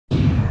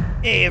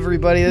Hey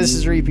everybody, this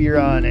is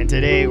ReapeeRon, and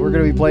today we're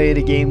going to be playing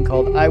a game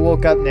called I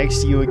Woke Up Next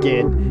to You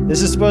Again.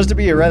 This is supposed to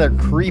be a rather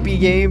creepy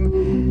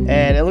game,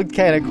 and it looked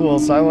kind of cool,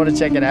 so I want to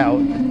check it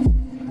out.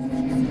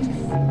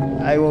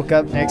 I woke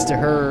up next to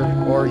her,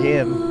 or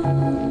him.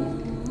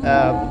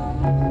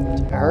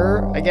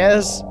 Her, I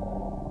guess?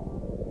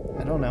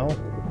 I don't know.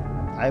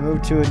 I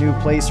moved to a new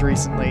place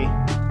recently,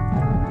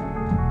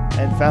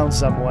 and found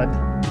someone.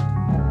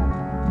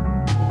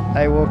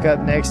 I woke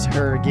up next to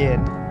her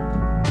again.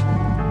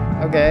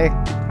 Okay,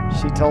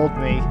 she told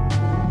me,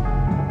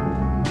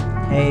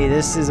 hey,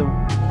 this is a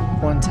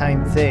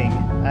one-time thing.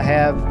 I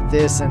have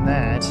this and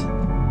that.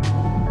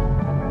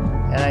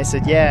 And I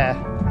said,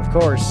 yeah, of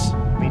course,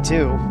 me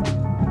too.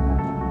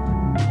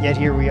 Yet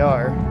here we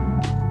are.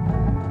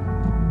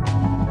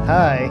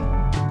 Hi.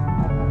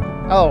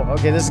 Oh,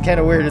 okay, this is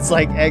kind of weird. It's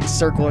like egg,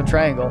 circle, and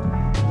triangle.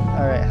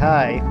 Alright,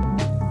 hi.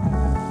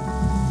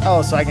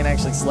 Oh, so I can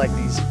actually select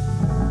these.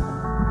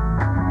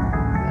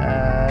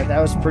 That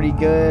was pretty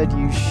good.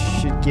 You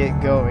should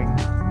get going.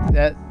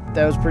 That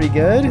was pretty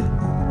good?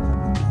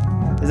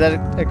 Is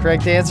that a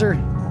correct answer?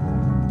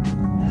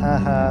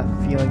 Haha,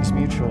 feelings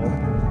mutual.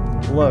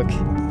 Look.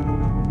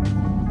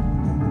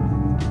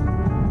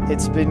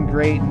 It's been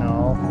great and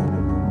all.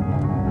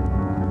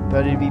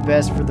 But it'd be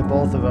best for the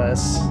both of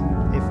us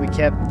if we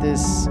kept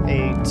this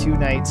a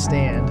two-night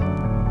stand.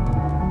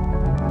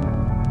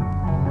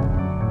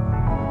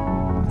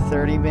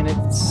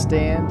 30-minute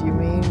stand, you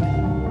mean?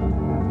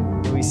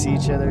 Will we see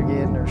each other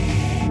again, or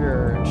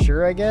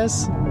sure, I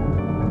guess?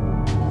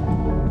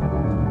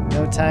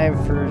 No time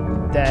for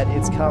that,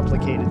 it's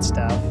complicated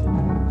stuff.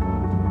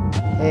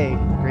 Hey,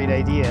 great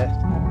idea.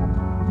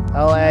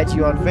 I'll add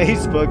you on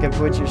Facebook and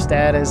put your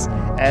status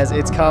as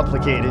it's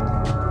complicated.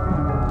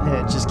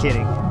 Just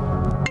kidding.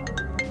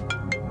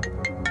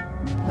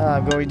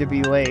 I'm going to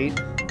be late.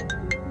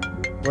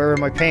 Where are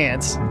my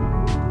pants?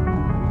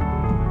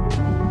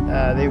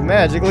 They've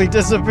magically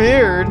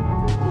disappeared!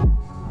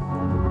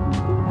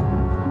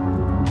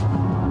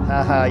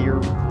 Haha,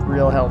 you're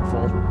real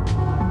helpful.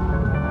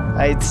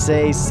 I'd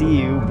say see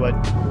you, but,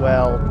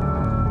 well,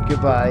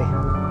 goodbye.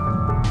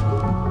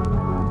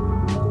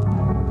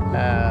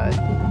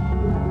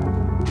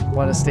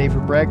 Want to stay for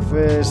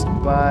breakfast?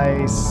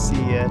 Bye, see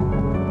ya.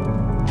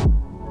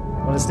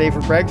 Want to stay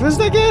for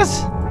breakfast, I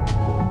guess?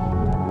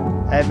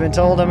 I've been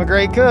told I'm a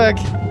great cook.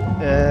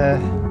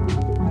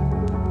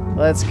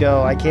 Let's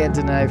go. I can't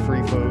deny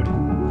free food.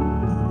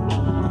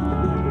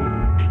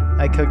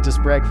 I cooked us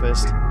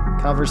breakfast.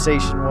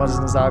 Conversation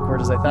wasn't as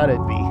awkward as I thought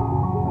it'd be.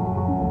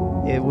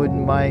 I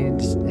wouldn't mind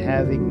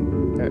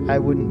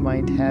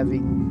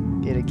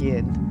having it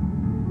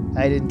again.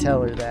 I didn't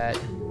tell her that.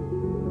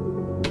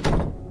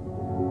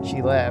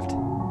 She left.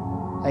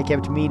 I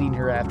kept meeting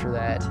her after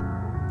that.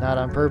 Not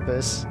on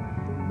purpose.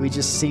 We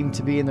just seemed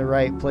to be in the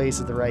right place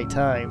at the right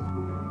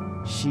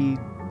time. She'd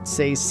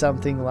say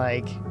something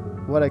like,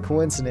 "What a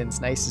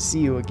coincidence, nice to see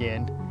you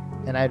again."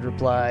 And I'd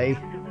reply,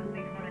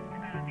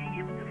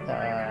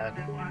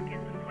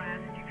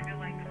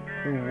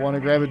 want to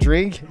grab a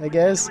drink, I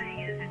guess?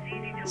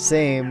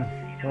 Same.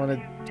 Want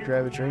to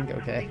grab a drink?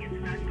 Okay.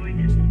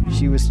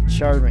 She was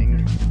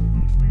charming.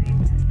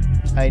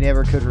 I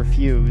never could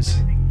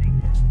refuse.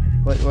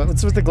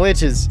 What's with the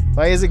glitches?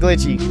 Why is it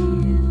glitchy?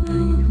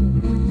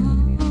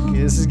 Okay,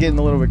 this is getting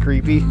a little bit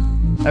creepy.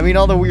 I mean,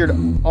 all the weird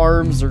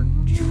arms or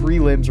tree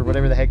limbs or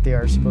whatever the heck they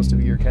are supposed to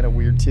be are kind of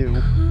weird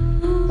too.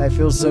 I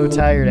feel so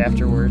tired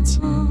afterwards.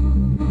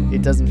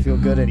 It doesn't feel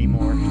good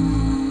anymore.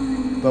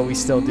 But we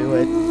still do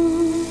it.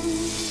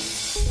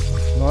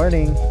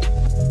 Morning.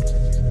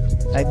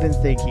 I've been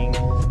thinking.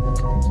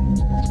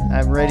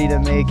 I'm ready to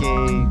make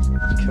a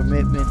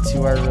commitment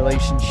to our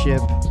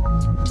relationship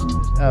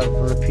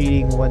of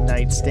repeating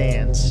one-night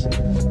stands.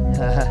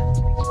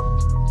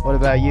 What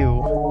about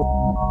you?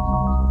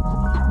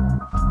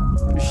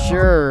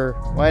 Sure,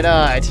 why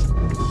not?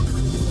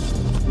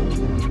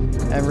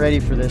 I'm ready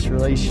for this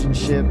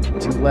relationship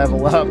to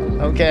level up,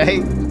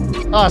 okay?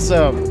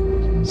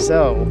 Awesome!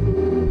 So,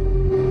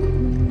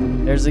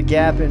 there's a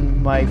gap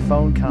in my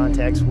phone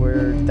contacts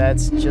where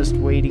that's just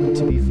waiting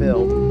to be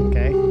filled,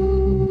 okay?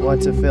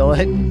 Want to fill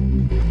it?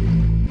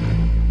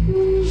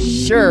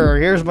 Sure,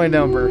 here's my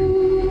number.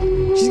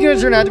 She's gonna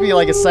turn out to be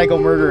like a psycho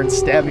murderer and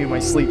stab me in my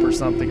sleep or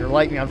something, or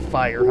light me on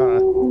fire, huh?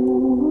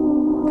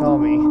 Call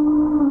me.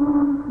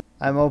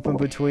 I'm open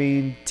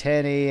between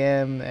 10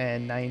 a.m.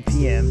 and 9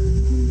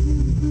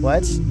 p.m.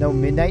 What? No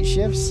midnight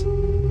shifts?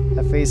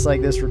 A face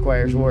like this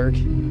requires work.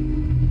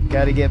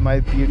 Gotta get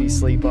my beauty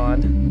sleep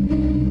on.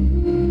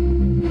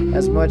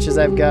 As much as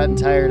I've gotten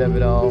tired of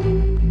it all,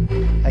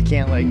 I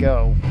can't let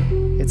go.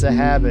 It's a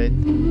habit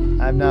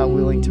I'm not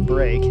willing to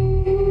break.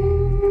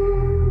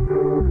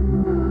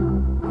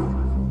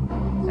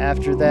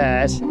 After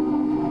that,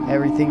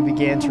 everything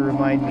began to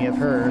remind me of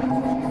her.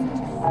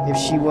 If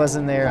she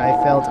wasn't there,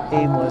 I felt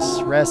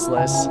aimless,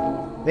 restless.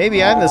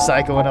 Maybe I'm the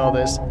psycho in all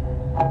this.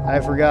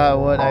 I forgot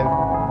what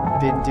I've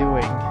been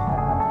doing.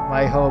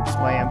 My hopes,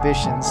 my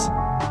ambitions,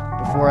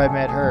 before I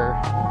met her.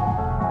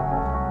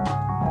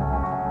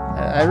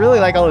 I really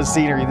like all the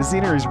scenery. The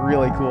scenery is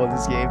really cool in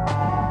this game.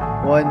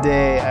 One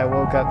day, I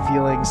woke up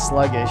feeling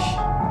sluggish,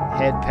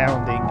 head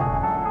pounding.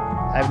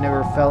 I've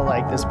never felt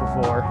like this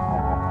before.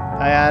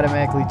 I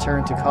automatically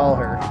turned to call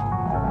her.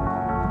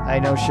 I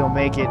know she'll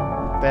make it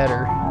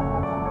better.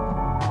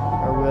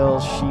 Or will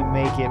she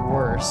make it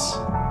worse?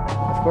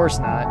 Of course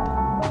not.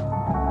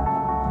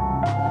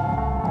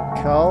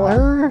 Call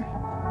her?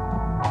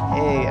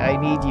 Hey, I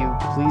need you.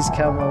 Please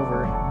come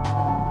over.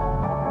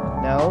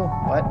 No?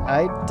 What?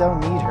 I don't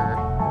need her.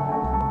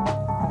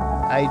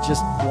 I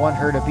just want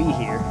her to be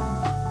here.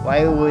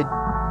 Why would...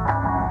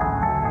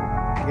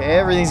 Okay,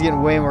 everything's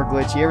getting way more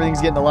glitchy.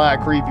 Everything's getting a lot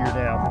creepier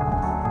now.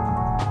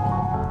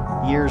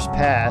 Years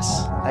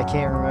pass. I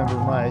can't remember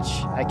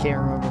much. I can't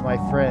remember my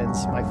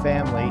friends, my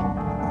family.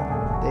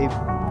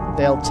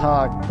 They'll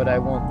talk, but I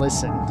won't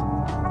listen.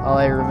 All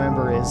I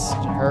remember is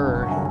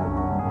her.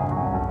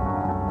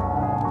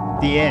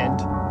 The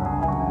end.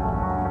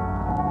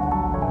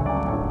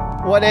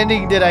 What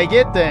ending did I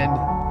get then?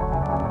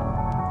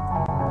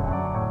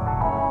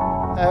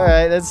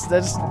 Alright,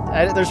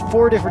 there's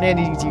 4 different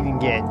endings you can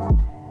get.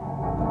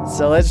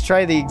 So let's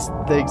try the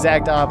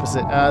exact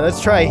opposite.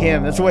 Let's try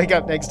him. Let's wake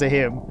up next to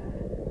him.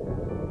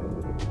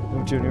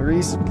 Move to a new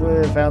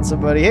resplit. Found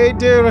somebody. Hey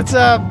dude, what's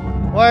up?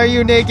 Why are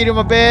you naked in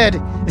my bed? I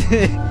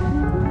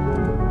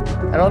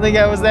don't think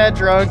I was that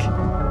drunk.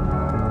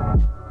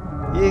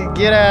 You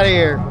get out of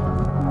here.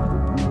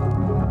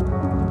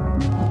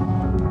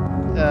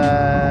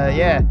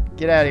 Yeah,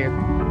 get out of here.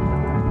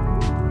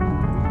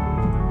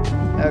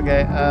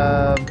 Okay,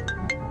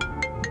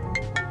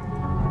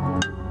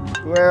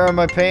 where are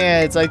my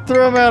pants? I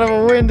threw them out of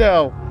a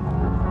window.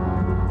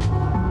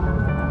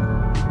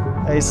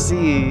 I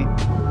see.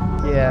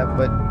 Yeah,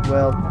 but,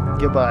 well,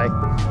 goodbye.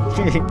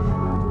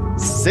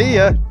 See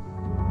ya.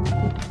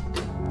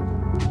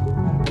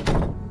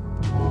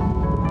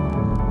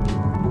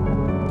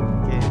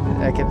 Okay,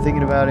 I kept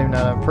thinking about him,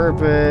 not on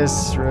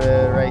purpose.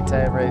 Right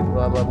time, right,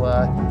 blah, blah,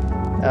 blah.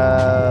 We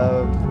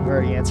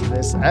already answered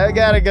this. I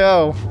gotta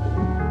go.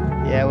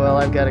 Yeah, well,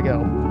 I've gotta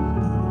go.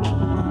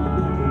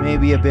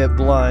 Maybe a bit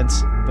blunt,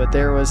 but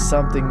there was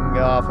something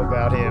off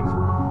about him.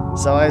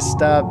 So I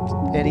stopped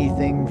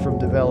anything from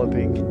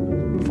developing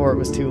before it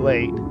was too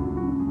late.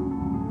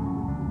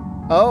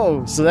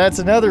 Oh, so that's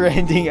another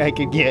ending I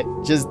could get.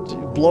 Just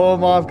blow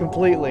him off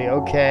completely.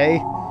 Okay.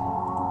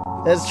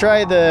 Let's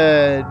try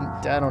the...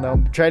 I don't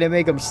know. Try to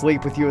make him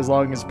sleep with you as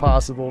long as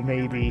possible,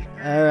 maybe.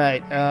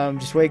 Alright,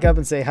 just wake up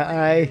and say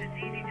hi.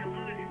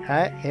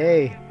 Hi?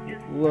 Hey.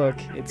 Look,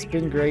 it's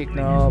been great and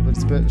all, but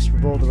it's best for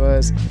both of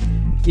us.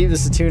 Keep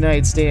this a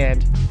 2-night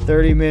stand.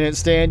 30-minute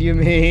stand, you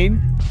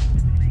mean?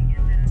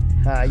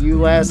 You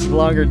lasted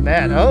longer than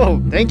that.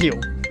 Oh, thank you.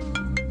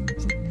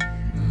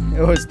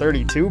 It was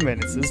 32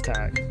 minutes this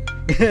time.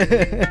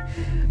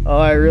 Oh,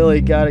 I really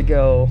gotta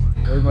go.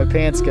 Where'd my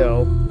pants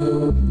go?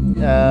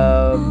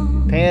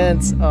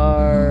 Pants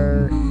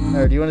are...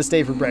 Or do you want to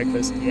stay for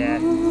breakfast? Yeah.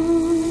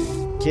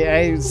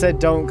 Okay, I said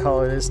don't call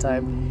her this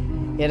time.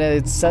 In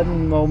a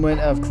sudden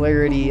moment of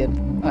clarity,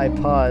 I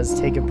pause,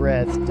 take a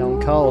breath.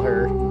 Don't call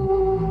her.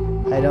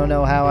 I don't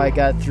know how I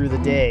got through the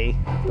day,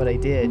 but I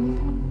did.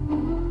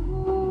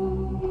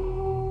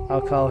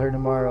 I'll call her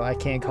tomorrow. I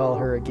can't call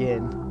her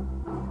again.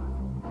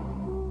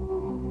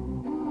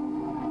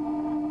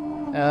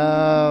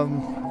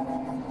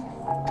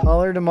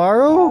 Call her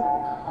tomorrow?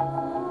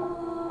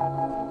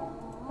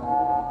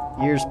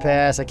 Years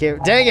pass. I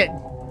can't... Dang it!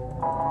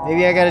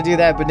 Maybe I gotta do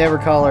that, but never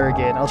call her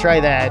again. I'll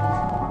try that.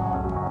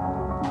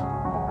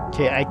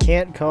 Okay, I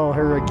can't call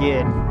her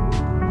again.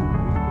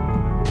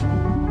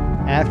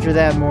 After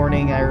that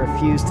morning, I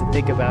refused to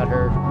think about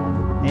her,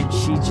 and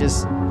she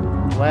just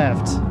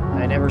left.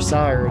 I never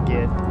saw her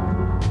again.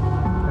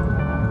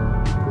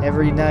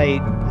 Every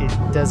night,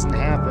 it doesn't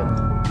happen.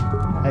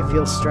 I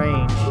feel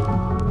strange,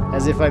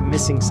 as if I'm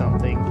missing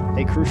something,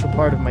 a crucial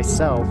part of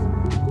myself.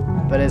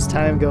 But as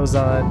time goes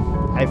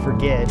on, I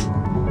forget.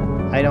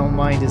 I don't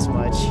mind as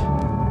much,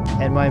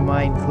 and my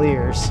mind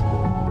clears.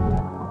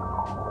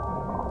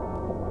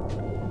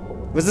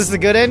 Was this the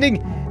good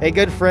ending? A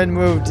good friend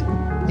moved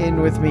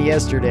in with me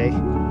yesterday.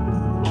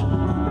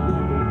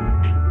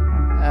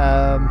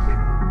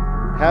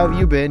 How have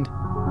you been?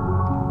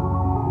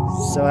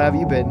 So have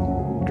you been?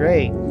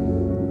 Great.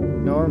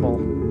 Normal.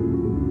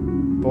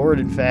 Bored,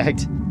 in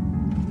fact.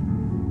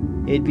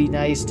 It'd be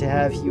nice to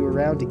have you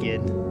around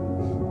again.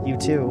 You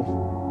too.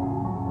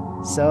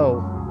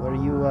 So, what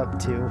are you up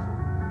to?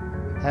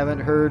 Haven't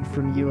heard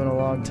from you in a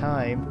long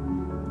time.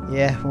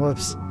 Yeah,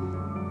 whoops.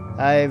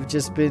 I've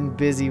just been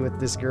busy with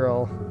this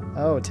girl.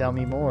 Oh, tell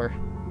me more.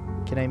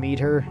 Can I meet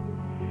her?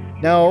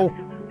 No.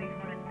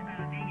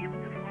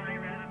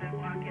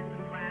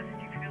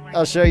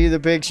 I'll show you the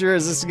picture.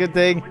 Is this a good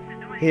thing?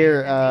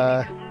 Here,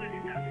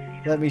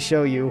 let me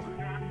show you.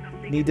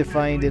 Need to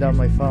find it on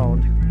my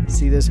phone.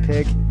 See this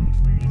pic?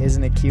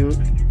 Isn't it cute?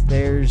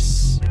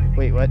 There's...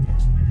 Wait, what?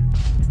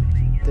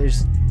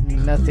 There's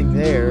nothing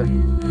there.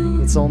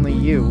 It's only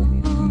you.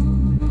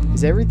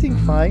 Is everything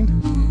fine?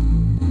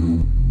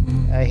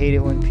 I hate it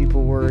when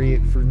people worry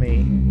for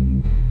me.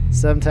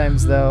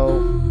 Sometimes,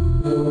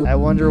 though, I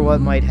wonder what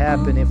might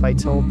happen if I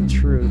told the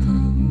truth.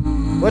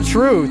 What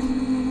truth?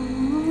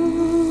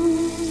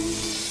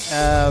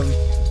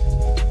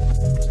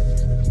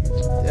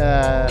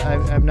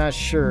 I'm not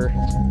sure.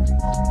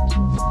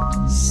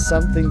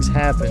 Something's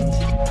happened.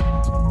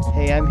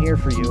 Hey, I'm here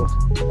for you.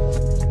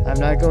 I'm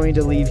not going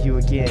to leave you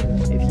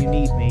again if you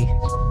need me.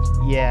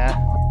 Yeah.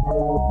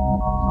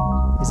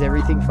 Is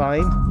everything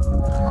fine?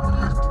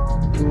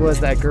 Who was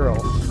that girl?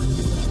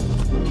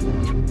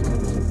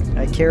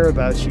 I care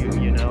about you,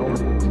 you know.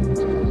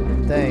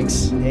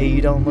 Thanks. Hey,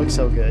 you don't look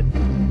so good.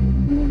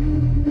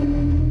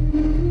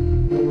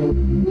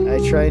 I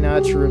try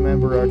not to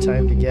remember our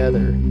time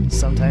together.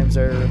 Sometimes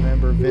I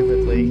remember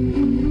vividly,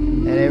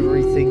 and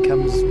everything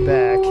comes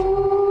back.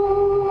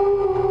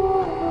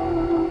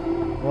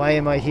 Why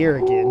am I here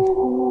again?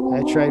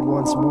 I tried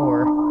once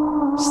more.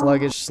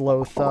 Sluggish,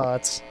 slow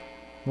thoughts.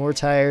 More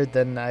tired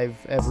than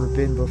I've ever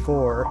been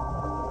before.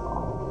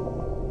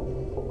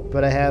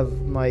 But I have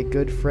my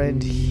good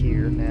friend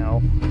here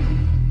now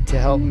to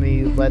help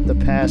me let the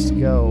past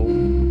go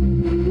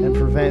and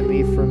prevent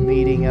me from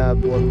meeting up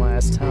one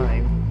last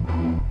time.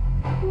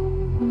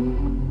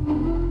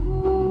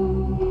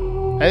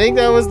 I think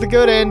that was the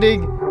good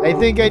ending. I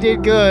think I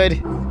did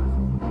good.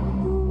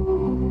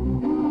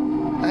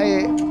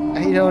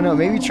 I don't know.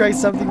 Maybe try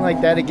something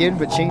like that again,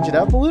 but change it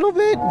up a little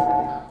bit?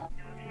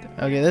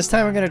 Okay, this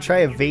time we're going to try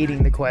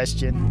evading the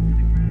question.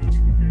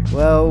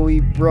 Well, we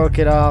broke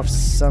it off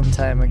some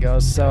time ago,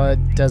 so it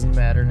doesn't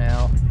matter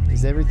now.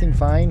 Is everything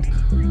fine?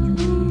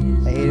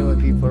 I hate it when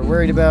people are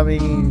worried about me,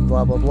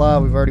 blah, blah, blah.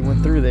 We've already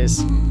went through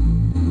this.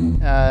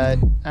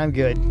 I'm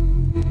good.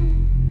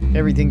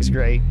 Everything's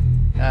great.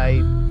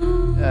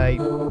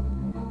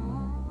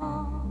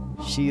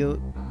 She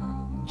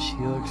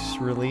looks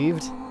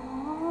relieved.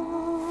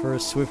 For a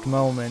swift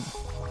moment,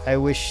 I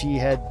wish she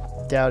had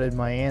doubted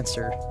my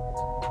answer.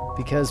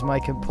 Because my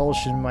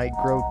compulsion might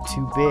grow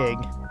too big.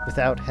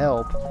 Without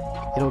help,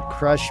 it'll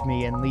crush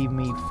me and leave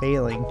me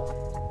failing,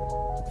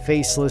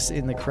 faceless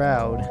in the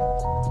crowd.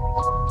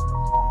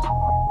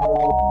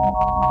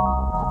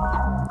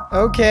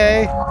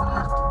 Okay.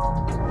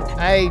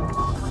 I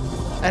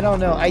don't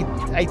know. I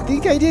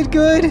think I did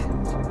good.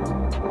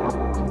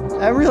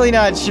 I'm really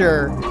not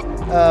sure.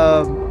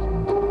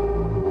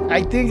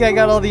 I think I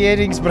got all the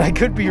endings, but I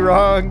could be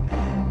wrong.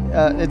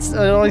 It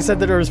only said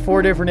that there was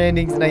 4 different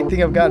endings, and I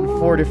think I've gotten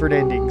 4 different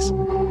endings.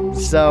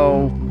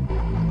 So,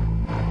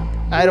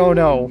 I don't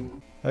know.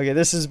 Okay,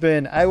 this has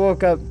been I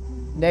Woke Up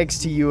Next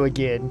to You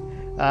Again.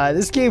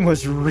 This game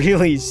was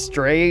really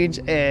strange,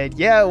 and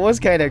yeah, it was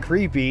kind of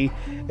creepy.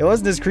 It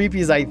wasn't as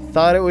creepy as I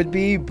thought it would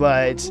be,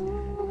 but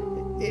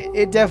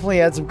it definitely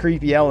had some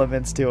creepy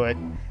elements to it.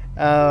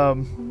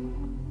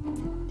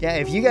 Yeah,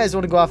 if you guys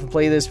want to go off and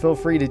play this, feel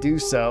free to do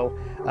so.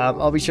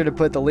 I'll be sure to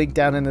put the link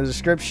down in the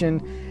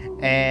description,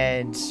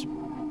 and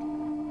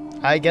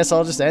I guess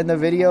I'll just end the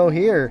video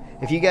here.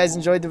 If you guys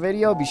enjoyed the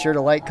video, be sure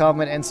to like,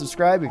 comment, and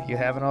subscribe if you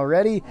haven't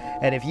already.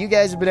 And if you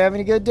guys have been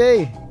having a good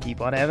day,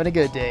 keep on having a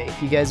good day.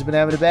 If you guys have been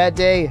having a bad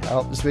day, I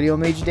hope this video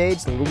made your day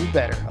just a little bit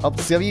better. I'll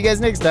see you guys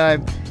next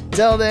time.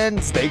 Till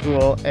then, stay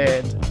cool,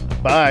 and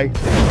bye.